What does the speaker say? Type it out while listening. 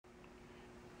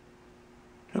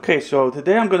Okay, so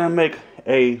today I'm gonna make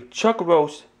a chuck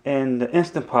roast in the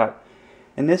Instant Pot,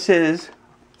 and this is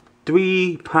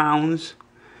 3 pounds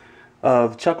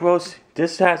of chuck roast.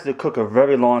 This has to cook a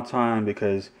very long time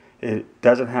because it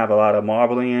doesn't have a lot of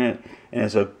marbling in it, and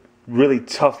it's a really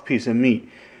tough piece of meat.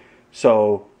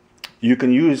 So you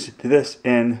can use this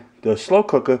in the slow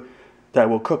cooker that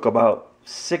will cook about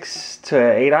 6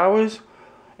 to 8 hours,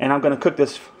 and I'm gonna cook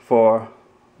this for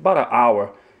about an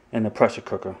hour in the pressure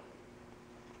cooker.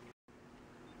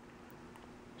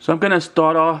 So I'm going to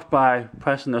start off by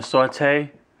pressing the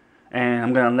saute, and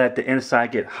I'm going to let the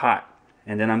inside get hot,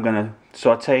 and then I'm going to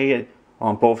saute it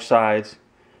on both sides,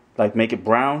 like make it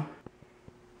brown.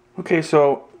 Okay,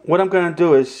 so what I'm going to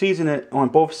do is season it on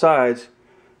both sides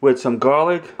with some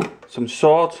garlic, some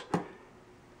salt,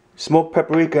 smoked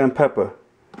paprika, and pepper.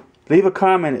 Leave a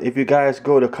comment if you guys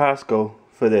go to Costco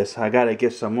for this. I got to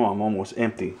get some more. I'm almost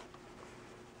empty.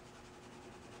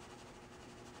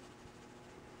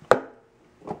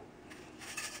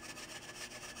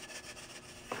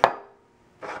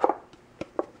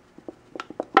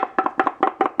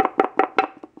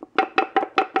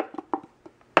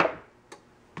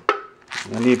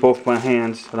 I need both my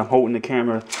hands, and I'm holding the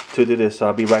camera to do this, so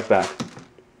I'll be right back.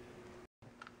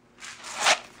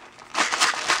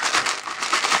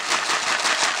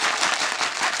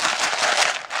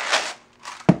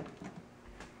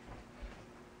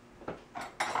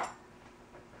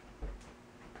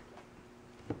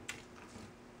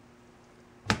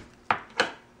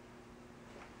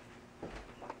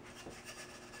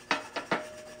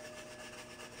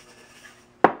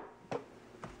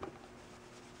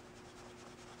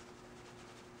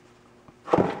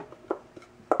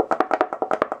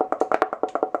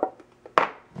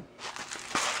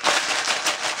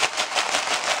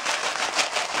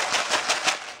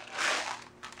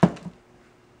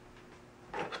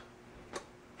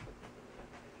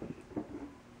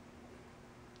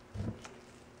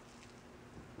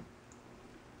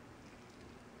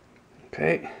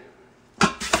 Okay.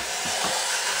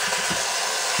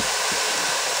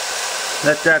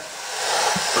 Let that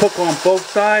cook on both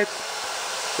sides.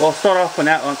 Well, I'll start off on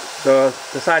that on the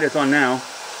side it's on now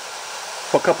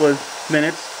for a couple of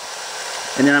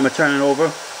minutes, and then I'm gonna turn it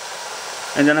over,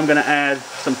 and then I'm gonna add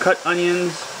some cut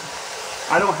onions.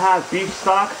 I don't have beef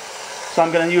stock, so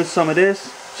I'm gonna use some of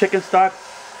this chicken stock.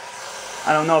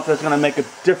 I don't know if that's gonna make a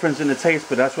difference in the taste,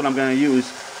 but that's what I'm gonna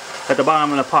use at the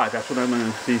bottom of the pot. That's what I'm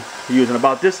going to be using,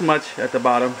 about this much at the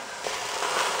bottom.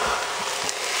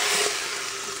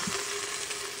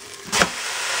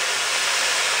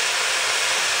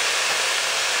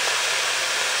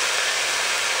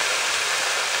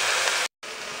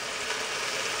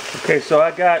 Okay, so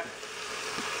I got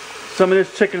some of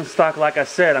this chicken stock. Like I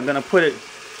said, I'm going to put it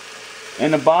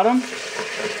in the bottom.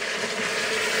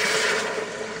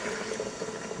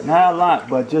 Not a lot,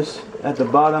 but just at the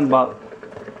bottom,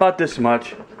 about this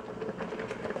much.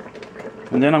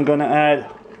 And then I'm gonna add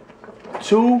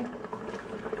 2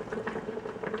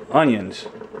 onions.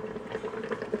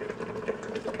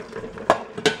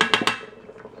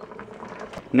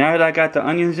 Now that I got the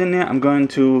onions in there, I'm going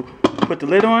to put the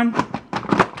lid on.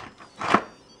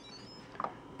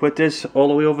 Put this all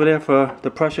the way over there for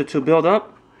the pressure to build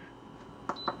up.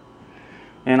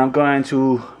 And I'm going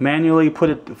to manually put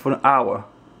it for an hour.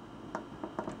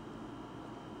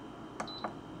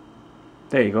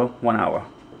 There you go, 1 hour.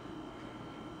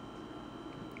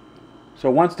 So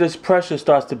once this pressure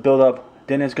starts to build up,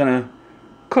 then it's gonna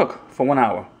cook for 1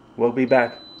 hour. We'll be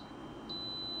back.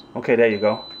 Okay, there you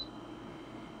go.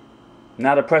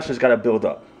 Now the pressure's gotta build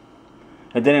up,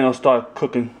 and then it'll start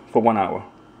cooking for 1 hour.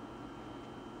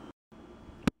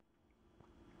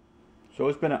 So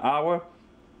it's been an hour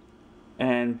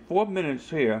and 4 minutes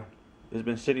here. It's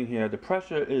been sitting here. The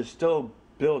pressure is still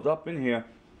built up in here,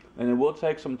 and it will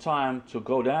take some time to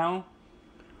go down.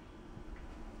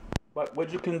 But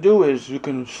what you can do is you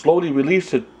can slowly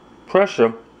release the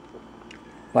pressure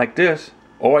like this,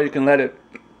 or you can let it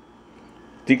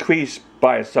decrease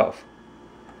by itself.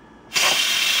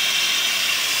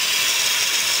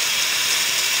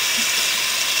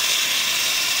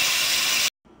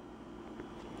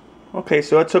 Okay,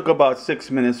 so it took about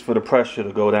 6 minutes for the pressure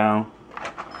to go down.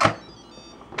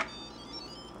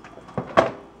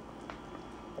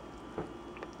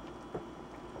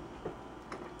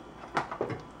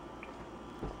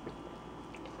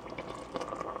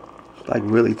 Like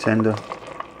really tender.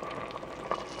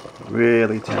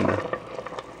 Really tender.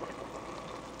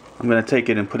 I'm gonna take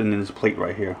it and put it in this plate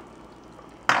right here.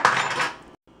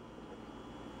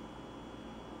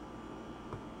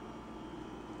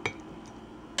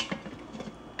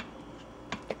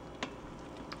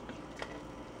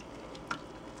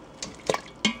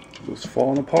 It was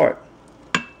falling apart.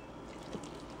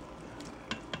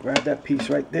 Grab that piece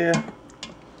right there.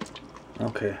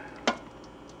 Okay.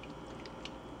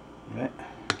 Right.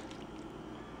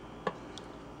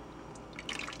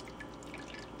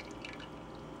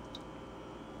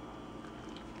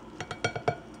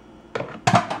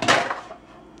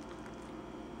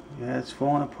 Yeah, it's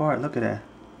falling apart. Look at that.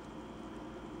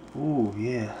 Ooh,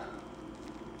 yeah.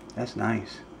 That's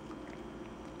nice.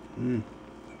 Look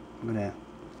at that.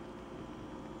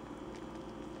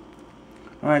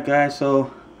 Alright guys,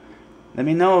 so let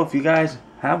me know if you guys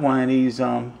have one of these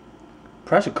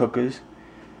pressure cookers.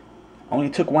 Only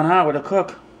took 1 hour to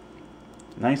cook.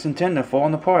 Nice and tender,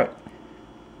 falling apart.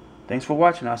 Thanks for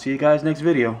watching. I'll see you guys next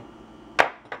video.